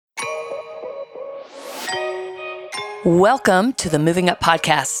Welcome to the Moving Up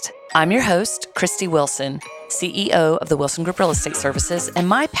Podcast. I'm your host, Christy Wilson, CEO of the Wilson Group Real Estate Services, and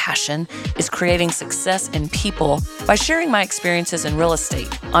my passion is creating success in people by sharing my experiences in real estate,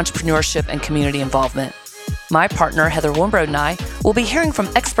 entrepreneurship, and community involvement. My partner, Heather Warnbrod, and I will be hearing from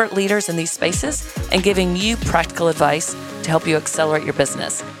expert leaders in these spaces and giving you practical advice to help you accelerate your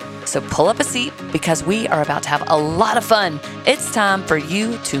business. So pull up a seat because we are about to have a lot of fun. It's time for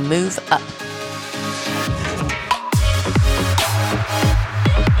you to move up.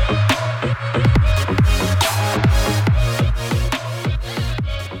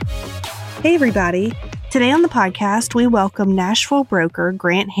 Hey everybody. Today on the podcast, we welcome Nashville broker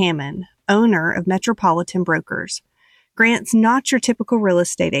Grant Hammond, owner of Metropolitan Brokers. Grant's not your typical real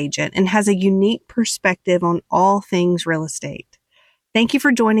estate agent and has a unique perspective on all things real estate. Thank you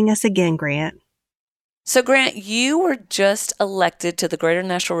for joining us again, Grant. So, Grant, you were just elected to the Greater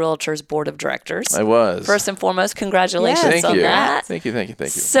Nashville Realtors Board of Directors. I was. First and foremost, congratulations on that. Thank you.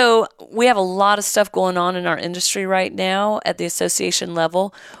 So, we have a lot of stuff going on in our industry right now at the association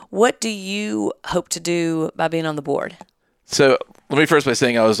level. What do you hope to do by being on the board? So, let me first by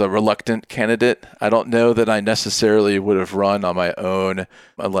saying I was a reluctant candidate. I don't know that I necessarily would have run on my own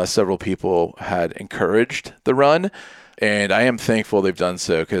unless several people had encouraged the run. And I am thankful they've done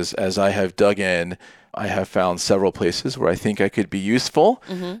so because as I have dug in, I have found several places where I think I could be useful.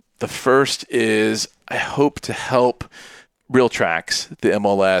 Mm-hmm. The first is I hope to help RealTracs, the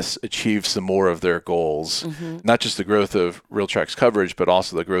MLS, achieve some more of their goals. Mm-hmm. Not just the growth of RealTracs coverage, but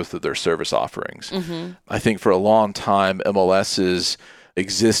also the growth of their service offerings. Mm-hmm. I think for a long time, MLSs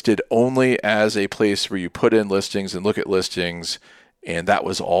existed only as a place where you put in listings and look at listings, and that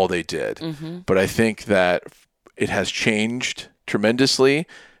was all they did. Mm-hmm. But I think that it has changed tremendously.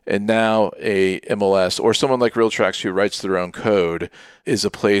 And now a MLS or someone like RealTracs who writes their own code is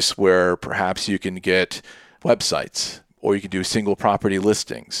a place where perhaps you can get websites or you can do single property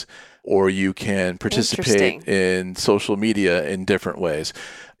listings or you can participate in social media in different ways.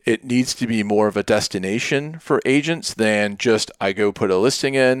 It needs to be more of a destination for agents than just I go put a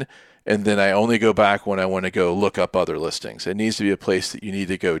listing in and then I only go back when I want to go look up other listings. It needs to be a place that you need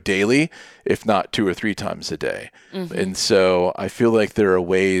to go daily, if not 2 or 3 times a day. Mm-hmm. And so I feel like there are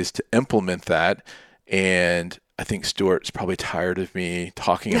ways to implement that. And I think Stuart's probably tired of me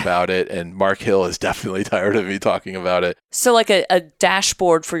talking about it. And Mark Hill is definitely tired of me talking about it. So like a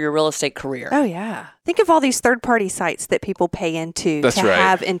dashboard for your real estate career. Oh, yeah. Think of all these third-party sites that people pay into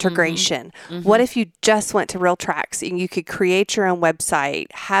have integration. Mm-hmm. Mm-hmm. What if you just went to RealTracs and you could create your own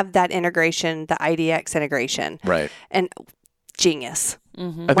website, have that integration, the IDX integration. Right. And genius.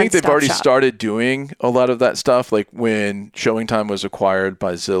 Mm-hmm. I think they've already started doing a lot of that stuff. Like when ShowingTime was acquired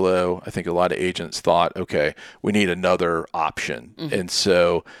by Zillow, I think a lot of agents thought, okay, we need another option. Mm-hmm. And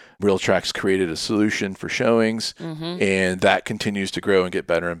so RealTracs created a solution for showings, and that continues to grow and get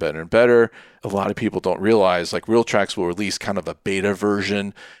better and better and better. A lot of people don't realize, like RealTracs will release kind of a beta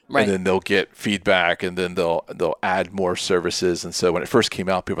version, and then they'll get feedback, and then they'll add more services. And so when it first came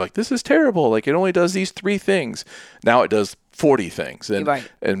out, people were like, this is terrible. Like it only does these 3 things. Now it does 40 things.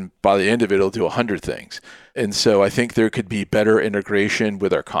 And by the end of it, it'll do 100 things. And so I think there could be better integration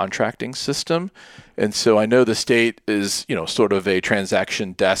with our contracting system. And so I know the state is, sort of a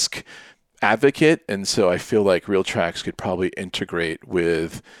transaction desk advocate. And so I feel like RealTracs could probably integrate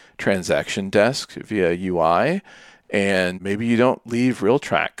with transaction desk via UI. And maybe you don't leave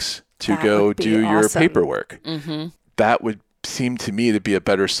RealTracs to go do your paperwork. Mm-hmm. That would seem to me to be a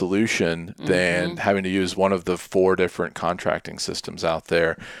better solution than having to use one of the 4 different contracting systems out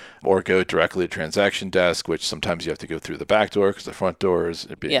there or go directly to transaction desk, which sometimes you have to go through the back door because the front door is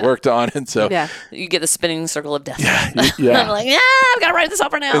being worked on. And so you get the spinning circle of death. Yeah. I'm like, I've got to write this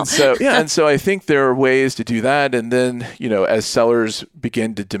over now. And so I think there are ways to do that. And then, as sellers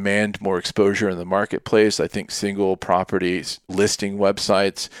begin to demand more exposure in the marketplace, I think single property listing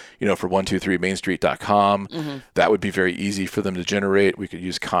websites, for 123mainstreet.com, that would be very easy for them to generate. We could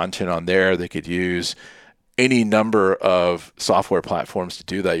use content on there. They could use any number of software platforms to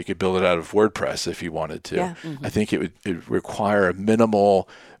do that. You could build it out of WordPress if you wanted to. Yeah. Mm-hmm. I think it would require minimal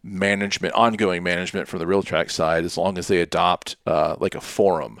ongoing management from the RealTracs side, as long as they adopt like a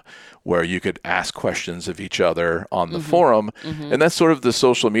forum where you could ask questions of each other on the forum. Mm-hmm. And that's sort of the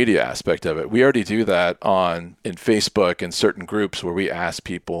social media aspect of it. We already do that in Facebook and certain groups where we ask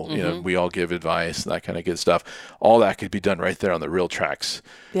people, we all give advice and that kind of good stuff. All that could be done right there on the RealTracs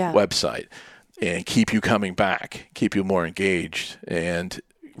website. And keep you coming back, keep you more engaged, and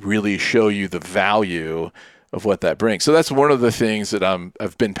really show you the value of what that brings. So that's one of the things that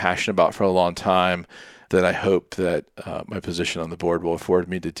I've been passionate about for a long time. that I hope that my position on the board will afford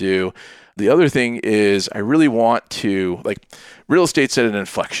me to do. The other thing is I really want to, real estate's at an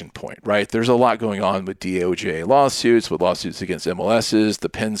inflection point, right? There's a lot going on with DOJ lawsuits, with lawsuits against MLSs. The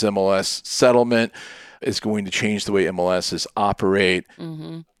Penn's MLS settlement is going to change the way MLSs operate.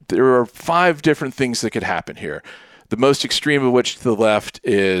 Mm-hmm. There are 5 different things that could happen here. The most extreme of which to the left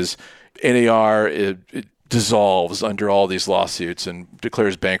is NAR it dissolves under all these lawsuits and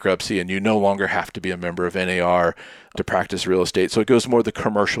declares bankruptcy, and you no longer have to be a member of NAR to practice real estate. So it goes more the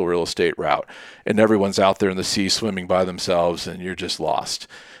commercial real estate route, and everyone's out there in the sea swimming by themselves, and you're just lost.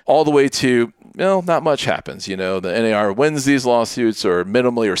 All the way to, not much happens. The NAR wins these lawsuits or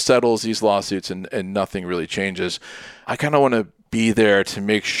minimally or settles these lawsuits, and nothing really changes. I kind of want to be there to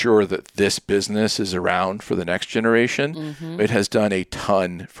make sure that this business is around for the next generation. Mm-hmm. It has done a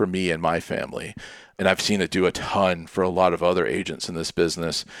ton for me and my family. And I've seen it do a ton for a lot of other agents in this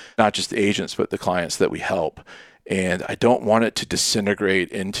business, not just the agents, but the clients that we help. And I don't want it to disintegrate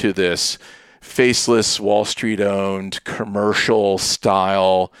into this faceless, Wall Street owned, commercial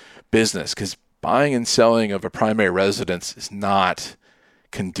style business, because buying and selling of a primary residence is not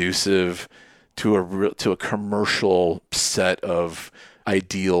conducive to a commercial set of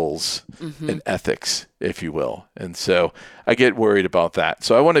ideals and ethics, if you will. And so I get worried about that.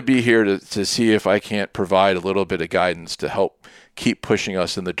 So I want to be here to see if I can't provide a little bit of guidance to help keep pushing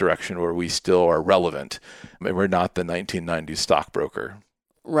us in the direction where we still are relevant. I mean, we're not the 1990s stockbroker.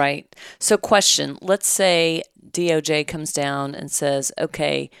 Right. So question, let's say DOJ comes down and says,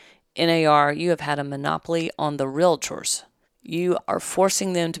 okay, NAR, you have had a monopoly on the realtors. You are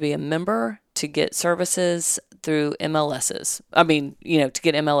forcing them to be a member to get services through MLSs. I mean, to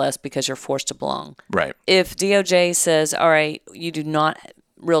get MLS because you're forced to belong. Right. If DOJ says, all right, you do not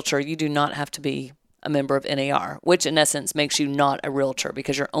have to be a member of NAR, which in essence makes you not a realtor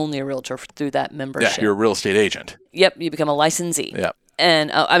because you're only a realtor through that membership. Yeah, you're a real estate agent. Yep, you become a licensee. Yeah.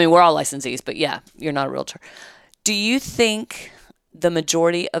 And we're all licensees, but yeah, you're not a realtor. Do you think the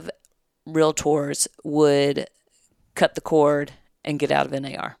majority of realtors would cut the cord and get out of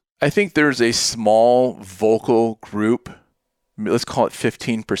NAR? I think there's a small vocal group, let's call it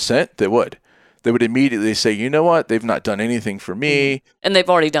 15%, that would. They would immediately say, you know what, they've not done anything for me. And they've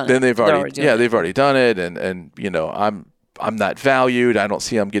already done it. Then they've already done it. And I'm not valued. I don't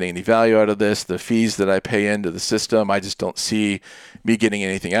see I'm getting any value out of this. The fees that I pay into the system, I just don't see me getting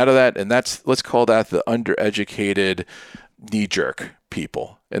anything out of that. And let's call that the undereducated knee-jerk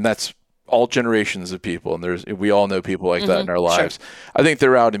people. And that's all generations of people. And we all know people like that in our lives. Sure. I think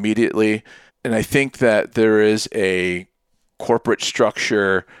they're out immediately. And I think that there is a corporate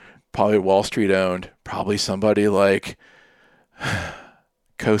structure, probably Wall Street owned, probably somebody like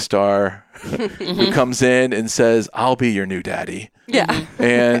CoStar who comes in and says, I'll be your new daddy. Yeah.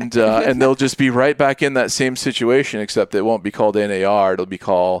 And they'll just be right back in that same situation, except it won't be called NAR. It'll be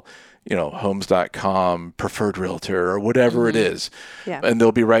called, homes.com, preferred realtor, or whatever it is. Yeah. And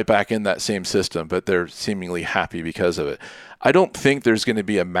they'll be right back in that same system, but they're seemingly happy because of it. I don't think there's going to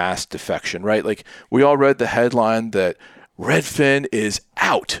be a mass defection, right? Like we all read the headline that Redfin is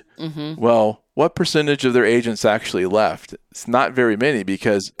out. Mm-hmm. Well, what percentage of their agents actually left? It's not very many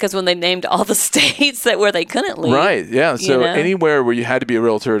because when they named all the states where they couldn't leave. Right, yeah. So anywhere where you had to be a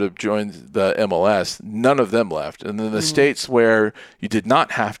realtor to join the MLS, none of them left. And then the states where you did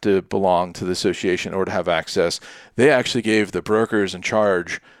not have to belong to the association or to have access, they actually gave the brokers in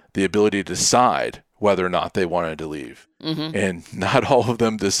charge the ability to decide whether or not they wanted to leave. Mm-hmm. And not all of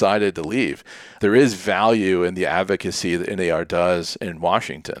them decided to leave. There is value in the advocacy that NAR does in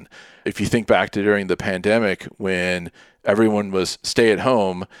Washington. If you think back to during the pandemic when everyone was stay at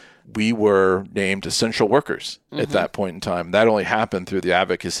home, we were named essential workers at that point in time. That only happened through the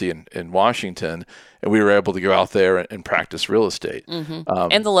advocacy in Washington, and we were able to go out there and practice real estate.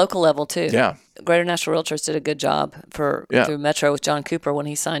 And the local level, too. Yeah. Greater National Realtors did a good job through Metro with John Cooper when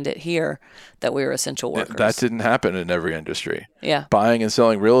he signed it here that we were essential workers. That didn't happen in every industry. Yeah. Buying and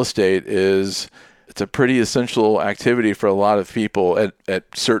selling real estate it's a pretty essential activity for a lot of people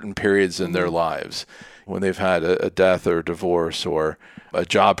at certain periods in their lives. When they've had a death or a divorce or a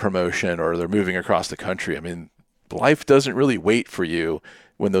job promotion or they're moving across the country. I mean, life doesn't really wait for you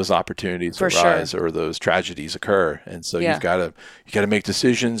when those opportunities arise or those tragedies occur. And so you got to make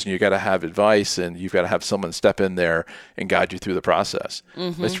decisions, and you got to have advice, and you've got to have someone step in there and guide you through the process.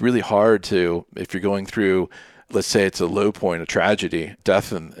 It's really hard if you're going through, let's say it's a low point, a tragedy,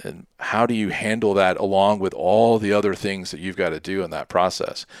 death, and how do you handle that along with all the other things that you've got to do in that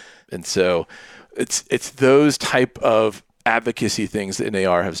process? And so it's those type of advocacy things that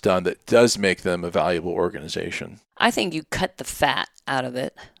NAR has done that does make them a valuable organization. I think you cut the fat out of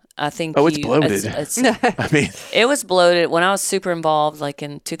it. I think it's bloated. I mean, it was bloated when I was super involved, like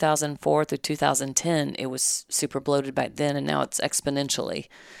in 2004 through 2010. It was super bloated back then, and now it's exponentially.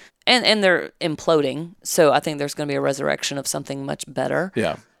 And they're imploding. So I think there's going to be a resurrection of something much better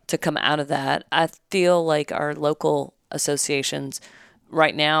to come out of that. I feel like our local associations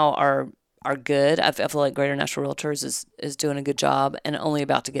right now are good. I feel like Greater Nashville Realtors is doing a good job and only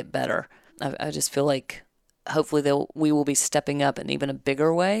about to get better. I just feel like hopefully we will be stepping up in even a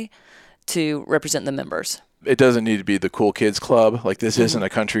bigger way to represent the members. It doesn't need to be the cool kids club. Like this isn't a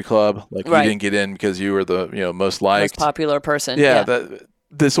country club. Like you didn't get in because you were the most liked, most popular person.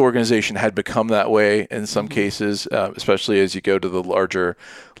 This organization had become that way in some cases, especially as you go to the larger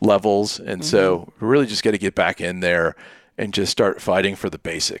levels. And so we really just got to get back in there and just start fighting for the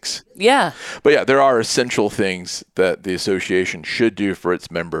basics. Yeah. But there are essential things that the association should do for its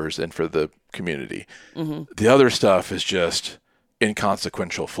members and for the community. The other stuff is just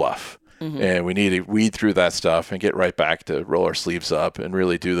inconsequential fluff. And we need to weed through that stuff and get right back to roll our sleeves up and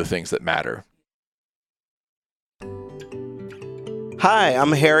really do the things that matter. Hi,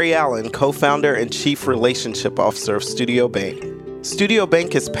 I'm Harry Allen, co-founder and chief relationship officer of Studio Bank. Studio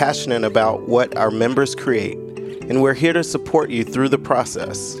Bank is passionate about what our members create, and we're here to support you through the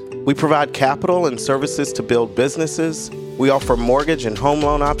process. We provide capital and services to build businesses. We offer mortgage and home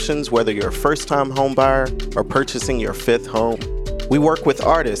loan options, whether you're a first-time home buyer or purchasing your fifth home. We work with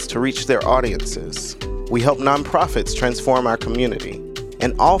artists to reach their audiences. We help nonprofits transform our community.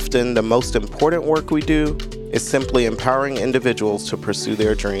 And often, the most important work we do is simply empowering individuals to pursue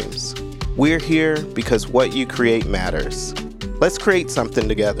their dreams. We're here because what you create matters. Let's create something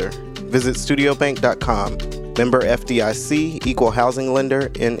together. Visit studiobank.com. Member FDIC, Equal Housing Lender,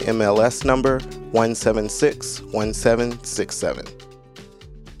 NMLS number 1761767.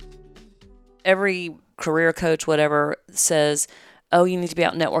 Every career coach, whatever, says, oh, you need to be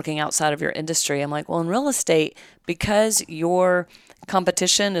out networking outside of your industry. I'm like, well, in real estate, because your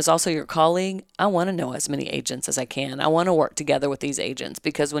competition is also your colleague, I want to know as many agents as I can. I want to work together with these agents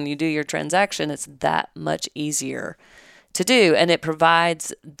because when you do your transaction, it's that much easier to do. And it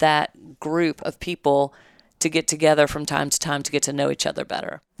provides that group of people to get together from time to time to get to know each other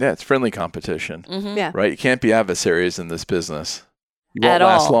better. Yeah, it's friendly competition. Yeah. Right? You can't be adversaries in this business. You won't At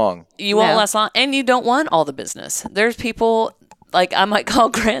last all. long. You won't last long. And you don't want all the business. There's people, like I might call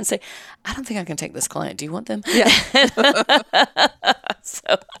Grant and say, I don't think I can take this client. Do you want them? Yeah.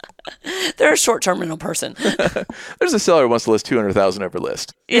 So they're a short-term rental person. There's a seller who wants to list 200,000 over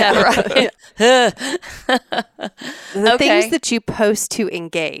list. Yeah, right. The things that you post to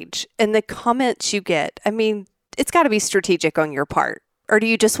engage and the comments you get, I mean, it's got to be strategic on your part. Or do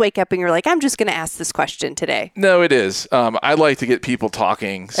you just wake up and you're like, I'm just going to ask this question today? No, it is. I like to get people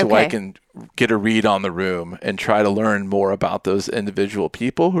talking so I can get a read on the room and try to learn more about those individual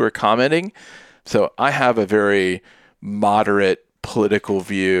people who are commenting. So I have a very moderate political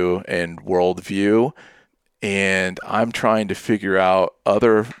view and worldview, and I'm trying to figure out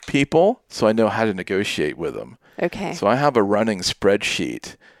other people so I know how to negotiate with them. Okay. So I have a running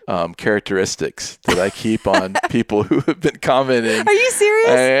spreadsheet. Characteristics that I keep on people who have been commenting. Are you serious?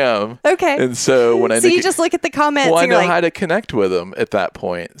 I am. Okay. And so when you just look at the comments. Well, I and know you're like, how to connect with them at that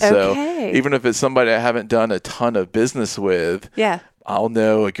point. So even if it's somebody I haven't done a ton of business with, I'll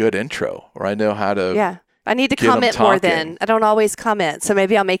know a good intro, or I know how to. Yeah. I need to comment more then. I don't always comment, so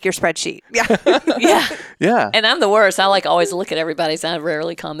maybe I'll make your spreadsheet. Yeah. Yeah. And I'm the worst. I always look at everybody's. I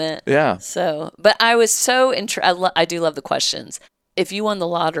rarely comment. Yeah. So, but I was so I do love the questions. If you won the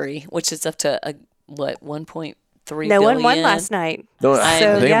lottery, which is up to $1.3 billion. No one won last night. No, I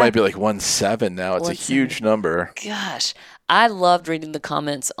think it might be like 1.7 now. It's a huge number. Gosh, I loved reading the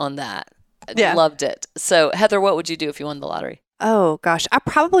comments on that. Yeah. Loved it. So, Heather, what would you do if you won the lottery? Oh, gosh. I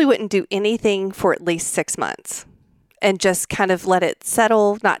probably wouldn't do anything for at least 6 months and just kind of let it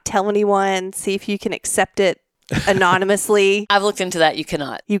settle, not tell anyone, see if you can accept it anonymously. I've looked into that. You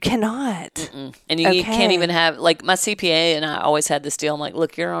cannot. You cannot. Mm-mm. And you can't even have, like, my CPA and I always had this deal. I'm like,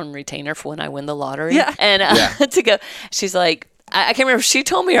 look, you're on retainer for when I win the lottery. Yeah. And to go, she's like, I can't remember. She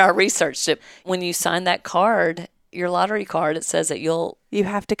told me, I researched it. When you sign that card, your lottery card, it says that you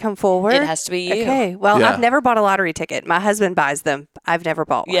have to come forward. It has to be you. Okay. Well, I've never bought a lottery ticket. My husband buys them. I've never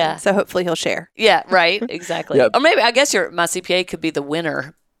bought one. Yeah. So hopefully he'll share. Yeah, right. Exactly. Yep. Or maybe, I guess my CPA could be the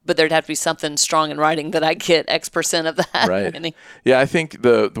winner, but there'd have to be something strong in writing that I get X% of that. Right. Yeah, I think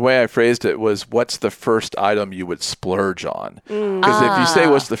the way I phrased it was, what's the first item you would splurge on? Because if you say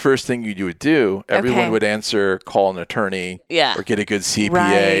what's the first thing you would do, everyone would answer call an attorney or get a good CPA.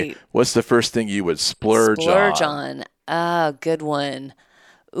 Right. What's the first thing you would splurge on? Oh, good one.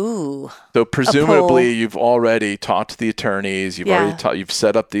 Ooh. So presumably you've already talked to the attorneys, you've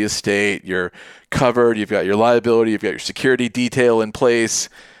set up the estate, you're covered, you've got your liability, you've got your security detail in place,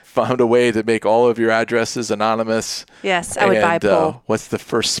 found a way to make all of your addresses anonymous. Yes, I would buy a pool. What's the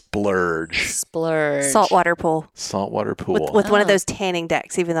first splurge? Saltwater pool. Saltwater pool. With one of those tanning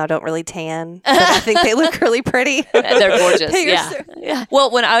decks, even though I don't really tan. But I think they look really pretty. They're gorgeous. Yeah. Well,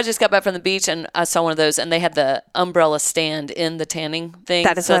 when I just got back from the beach and I saw one of those and they had the umbrella stand in the tanning thing.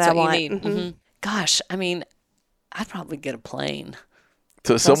 That is what I want. You need. Mm-hmm. Gosh, I mean, I'd probably get a plane.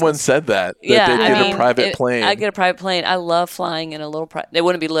 So someone said that they'd get a private plane. I'd get a private plane. I love flying in a little It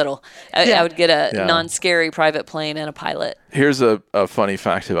wouldn't be little. I would get a non-scary private plane and a pilot. Here's a funny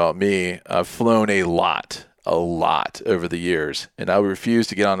fact about me. I've flown a lot over the years, and I refuse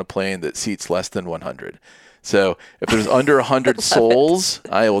to get on a plane that seats less than 100. So if there's under 100 souls,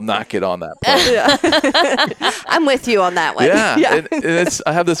 I will not get on that plane. I'm with you on that one. Yeah. And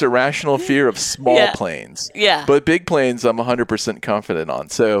I have this irrational fear of small planes. Yeah. But big planes, I'm 100% confident on.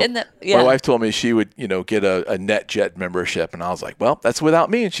 So my wife told me she would, get a NetJet membership. And I was like, well, that's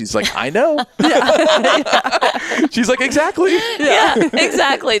without me. And she's like, I know. She's like, exactly. Yeah,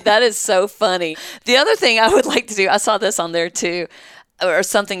 exactly. That is so funny. The other thing I would like to do, I saw this on there too, or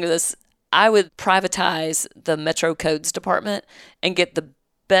something to this. I would privatize the Metro Codes department and get the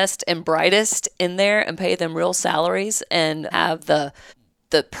best and brightest in there and pay them real salaries and have the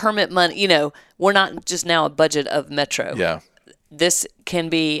permit money. We're not just now a budget of Metro. Yeah. This can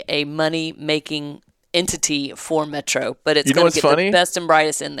be a money-making entity for Metro, but it's going to get funny? The best and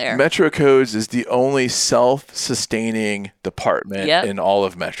brightest in there. Metro Codes is the only self-sustaining department in all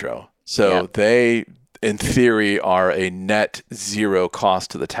of Metro. So they, in theory, are a net zero cost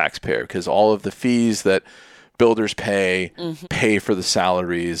to the taxpayer because all of the fees that builders pay for the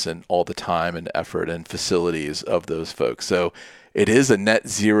salaries and all the time and effort and facilities of those folks. So it is a net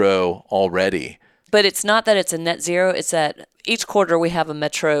zero already. But it's not that it's a net zero. It's that each quarter we have a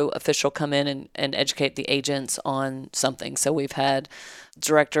Metro official come in and educate the agents on something. So we've had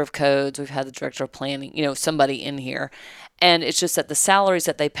director of codes, we've had the director of planning, somebody in here. And it's just that the salaries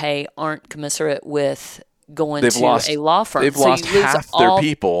that they pay aren't commensurate with going a law firm. They've lost half their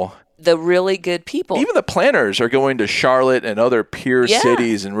people. The really good people. Even the planners are going to Charlotte and other peer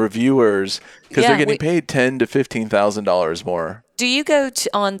cities and reviewers because they're getting paid $10,000 to $15,000 more. Do you go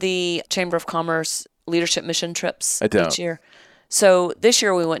on the Chamber of Commerce leadership mission trips each year? So this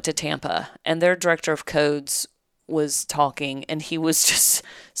year we went to Tampa, and their director of codes was talking, and he was just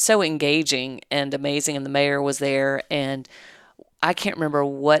so engaging and amazing, and the mayor was there, and I can't remember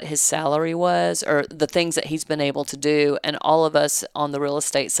what his salary was or the things that he's been able to do, and all of us on the real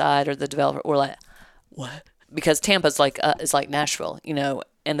estate side or the developer were like, what? Because Tampa's is like Nashville,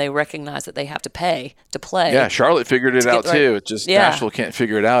 and they recognize that they have to pay to play. Yeah, Charlotte figured it out too. It's just Nashville can't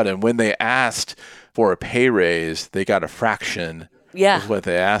figure it out, and when they asked for a pay raise, they got a fraction of what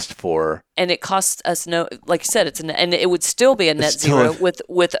they asked for. And it costs us like you said, and it would still be a net zero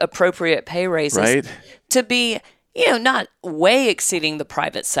with appropriate pay raises to be, not way exceeding the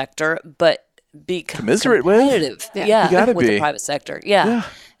private sector, but be commiserate competitive. With the private sector. Yeah.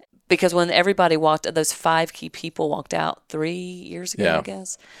 Because when everybody those 5 key people walked out 3 years ago, I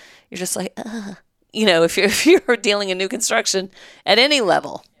guess, you're just like, if you're dealing in new construction at any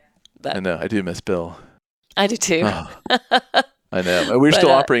level. But I know. I do miss Bill. I do too. I know. We're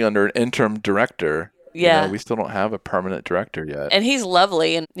still operating under an interim director. Yeah. We still don't have a permanent director yet. And he's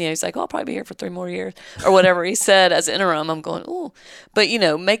lovely. And, he's like, I'll probably be here for 3 more years or whatever he said as interim. I'm going, ooh. But,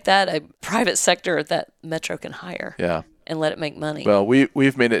 make that a private sector that Metro can hire. Yeah. And let it make money. Well,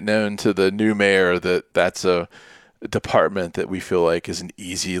 we've made it known to the new mayor that that's a department that we feel like is an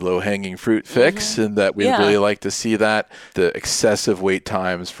easy, low-hanging fruit fix, and that we'd really like to see that. The excessive wait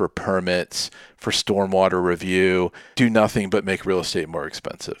times for permits, for stormwater review, do nothing but make real estate more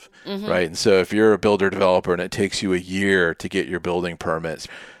expensive, right? And so if you're a builder developer and it takes you a year to get your building permits,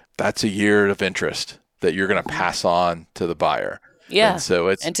 that's a year of interest that you're going to pass on to the buyer. Yeah.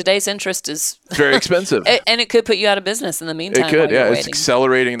 And today's interest is very expensive. And it could put you out of business in the meantime. It could, It's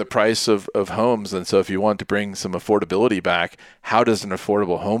accelerating the price of homes. And so if you want to bring some affordability back, how does an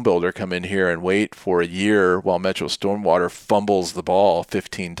affordable home builder come in here and wait for a year while Metro Stormwater fumbles the ball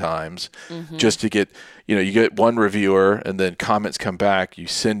 15 times just to get, you get one reviewer and then comments come back. You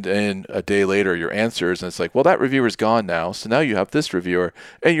send in a day later your answers and it's like, well, that reviewer's gone now. So now you have this reviewer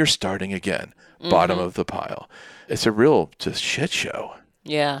and you're starting again, bottom of the pile. It's a real just shit show.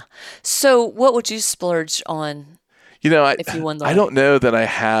 Yeah. So what would you splurge on if you won the I don't know that I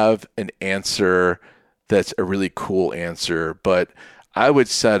have an answer that's a really cool answer, but I would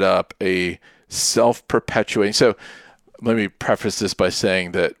set up a self-perpetuating. So let me preface this by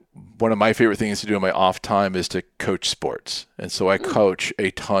saying that one of my favorite things to do in my off time is to coach sports. And so I coach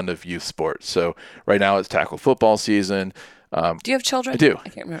a ton of youth sports. So right now it's tackle football season. Do you have children? I do. I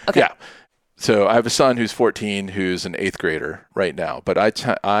can't remember. Okay. Yeah. So I have a son who's 14 who's an 8th grader right now. But I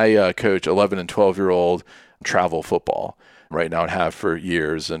coach 11 and 12-year-old travel football right now and have for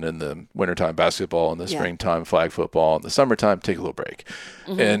years. And in the wintertime, basketball, in the springtime, flag football, in the summertime, take a little break.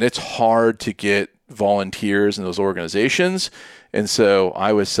 And it's hard to get volunteers in those organizations. And so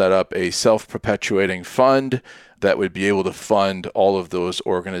I would set up a self-perpetuating fund that would be able to fund all of those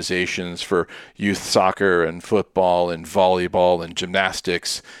organizations for youth soccer and football and volleyball and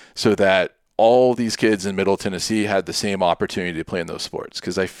gymnastics, so that all these kids in Middle Tennessee had the same opportunity to play in those sports.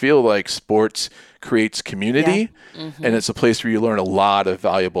 Because I feel like sports creates community, and it's a place where you learn a lot of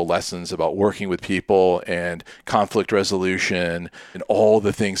valuable lessons about working with people and conflict resolution and all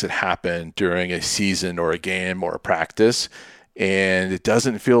the things that happen during a season or a game or a practice. And it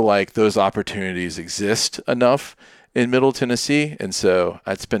doesn't feel like those opportunities exist enough in Middle Tennessee. And so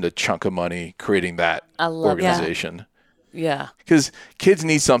I'd spend a chunk of money creating that organization. Yeah. Because kids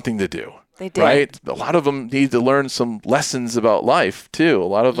need something to do. They do. Right? A lot of them need to learn some lessons about life, too. A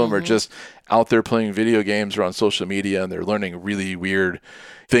lot of them are just out there playing video games or on social media, and they're learning really weird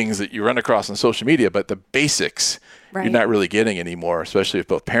things that you run across on social media. But the basics, you're not really getting anymore, especially if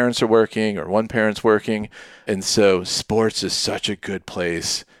both parents are working or one parent's working. And so sports is such a good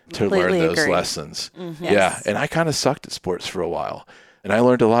place to learn those lessons. Yeah. And I kind of sucked at sports for a while. And I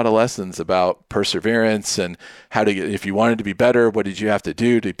learned a lot of lessons about perseverance and how to get, if you wanted to be better, what did you have to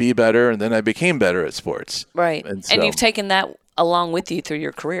do to be better? And then I became better at sports. Right. And you've taken that along with you through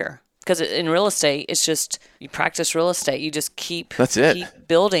your career. Because in real estate, it's just, you practice real estate. You just keep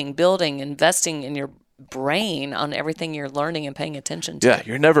building, investing in your brain on everything you're learning and paying attention to. Yeah,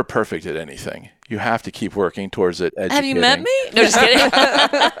 you're never perfect at anything. You have to keep working towards it. Have you met me? No, just kidding.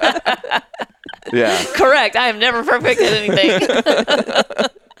 Yeah. Correct. I am never perfect at anything.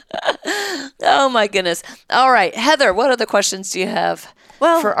 Oh, my goodness. All right. Heather, what other questions do you have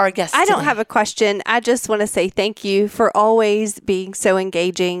for our guests I don't today? have a question. I just want to say thank you for always being so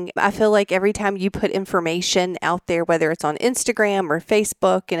engaging. I feel like every time you put information out there, whether it's on Instagram or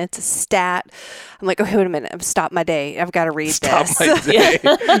Facebook, and it's a stat, I'm like, okay, wait a minute. I've stopped my day. I've got to read this. My day.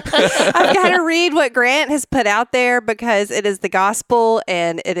 I've got to read what Grant has put out there, because it is the gospel,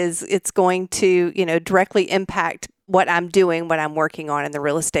 and it's going to, directly impact what I'm doing, what I'm working on in the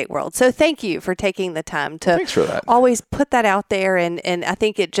real estate world. So thank you for taking the time to always put that out there. And I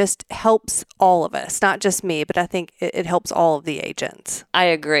think it just helps all of us, not just me, but I think it helps all of the agents. I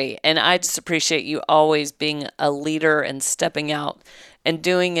agree. And I just appreciate you always being a leader and stepping out and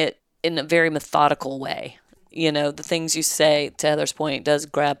doing it in a very methodical way. The things you say, to Heather's point, does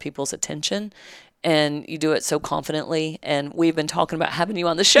grab people's attention. And you do it so confidently. And we've been talking about having you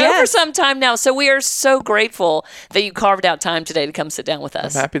on the show for some time now. So we are so grateful that you carved out time today to come sit down with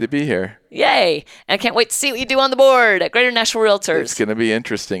us. I'm happy to be here. Yay. And I can't wait to see what you do on the board at Greater Nashville Realtors. It's going to be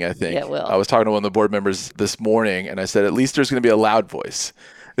interesting, I think. Yeah, it will. I was talking to one of the board members this morning, and I said, at least there's going to be a loud voice.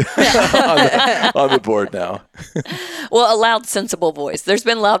 on the board now. Well, a loud, sensible voice. There's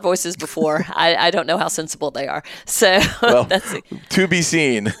been loud voices before. I don't know how sensible they are. So that's to be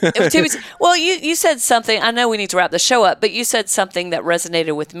seen. Well, you said something. I know we need to wrap the show up, but you said something that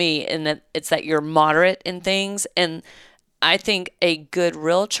resonated with me, and that it's that you're moderate in things. And I think a good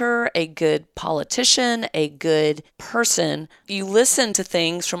realtor, a good politician, a good person, you listen to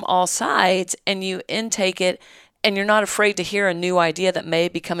things from all sides and you intake it. And you're not afraid to hear a new idea that may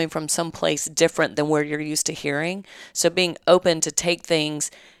be coming from someplace different than where you're used to hearing. So being open to take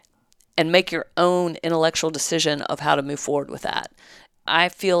things and make your own intellectual decision of how to move forward with that. I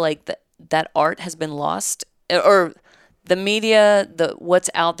feel like that art has been lost, or the media,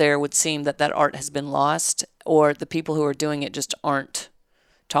 what's out there would seem that art has been lost, or the people who are doing it just aren't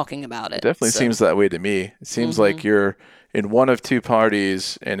talking about it. It definitely seems that way to me. It seems like you're in one of two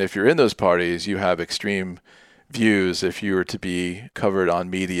parties, and if you're in those parties, you have extreme views if you were to be covered on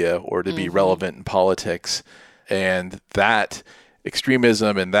media or to be relevant in politics. And that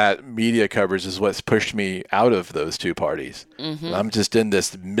extremism and that media coverage is what's pushed me out of those two parties. I'm just in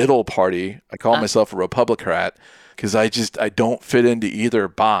this middle party. I call myself a Republican because I don't fit into either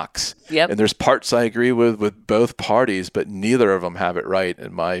box. And there's parts I agree with both parties, but neither of them have it right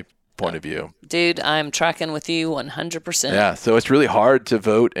in my point of view. Dude, I'm tracking with you 100%. Yeah, so it's really hard to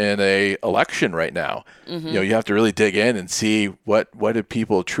vote in a election right now. You have to really dig in and see what do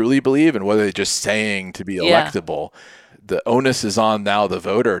people truly believe and what are they just saying to be electable. The onus is on now the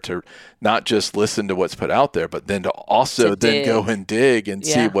voter to not just listen to what's put out there, but then to also then go and dig and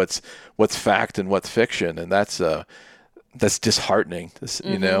see what's fact and what's fiction. And that's that's disheartening,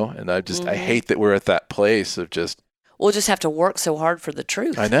 you know, and I hate that we're at that place of just. We'll just have to work so hard for the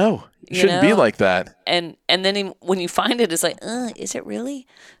truth. I know. It shouldn't be like that. And then when you find it, it's like, is it really?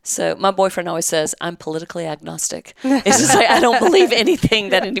 So my boyfriend always says, I'm politically agnostic. It's just like, I don't believe anything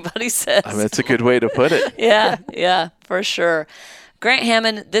that anybody says. I mean, that's a good way to put it. Yeah, for sure. Grant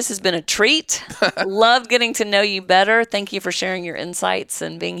Hammond, this has been a treat. Love getting to know you better. Thank you for sharing your insights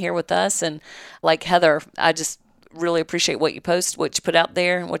and being here with us. And like Heather, I just really appreciate what you post, what you put out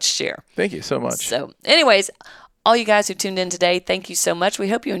there, and what you share. Thank you so much. So anyways, all you guys who tuned in today, thank you so much. We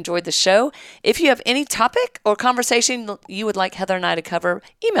hope you enjoyed the show. If you have any topic or conversation you would like Heather and I to cover,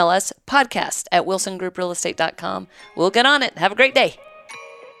 email us podcast@wilsongrouprealestate.com. We'll get on it. Have a great day.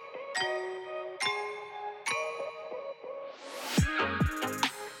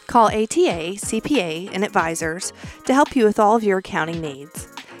 Call ATA, CPA, and Advisors to help you with all of your accounting needs.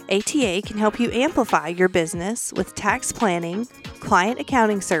 ATA can help you amplify your business with tax planning, client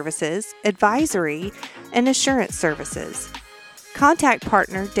accounting services, advisory, and assurance services. Contact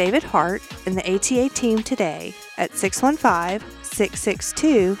partner David Hart and the ATA team today at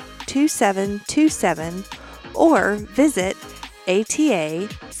 615-662-2727 or visit atacpa.net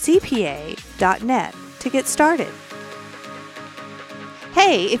to get started.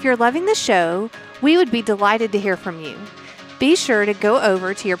 Hey, if you're loving the show, we would be delighted to hear from you. Be sure to go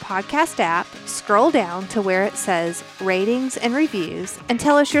over to your podcast app, scroll down to where it says ratings and reviews, and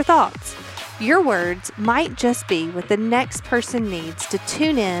tell us your thoughts. Your words might just be what the next person needs to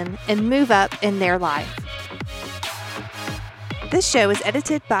tune in and move up in their life. This show is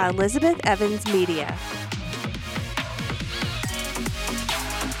edited by Elizabeth Evans Media.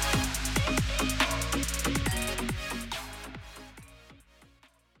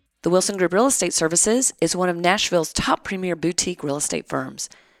 The Wilson Group Real Estate Services is one of Nashville's top premier boutique real estate firms.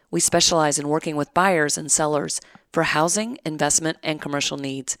 We specialize in working with buyers and sellers for housing, investment, and commercial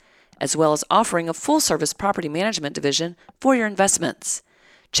needs, as well as offering a full-service property management division for your investments.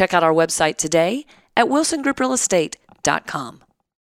 Check out our website today at wilsongrouprealestate.com.